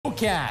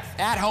Cath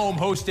at home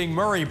hosting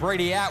Murray.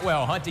 Brady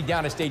Atwell hunting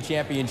down a state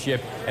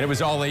championship, and it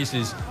was all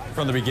aces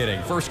from the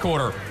beginning. First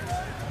quarter,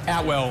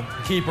 Atwell,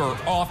 keeper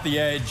off the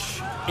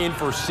edge, in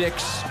for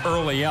 6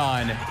 early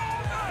on.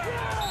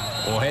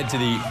 We'll head to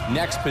the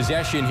next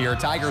possession here.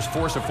 Tigers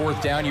force a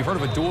 4th down. You've heard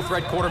of a dual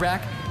threat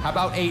quarterback? How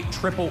about a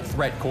triple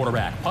threat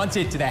quarterback? Punts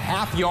it to the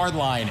half-yard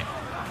line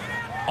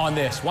on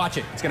this. Watch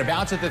it. It's going to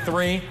bounce at the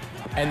 3,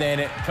 and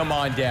then come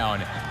on down.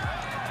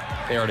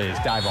 There it is.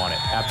 Dive on it.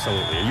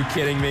 Absolutely. Are you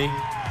kidding me?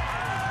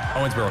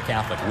 Owensboro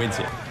Catholic wins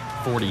it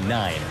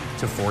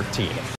 49-14.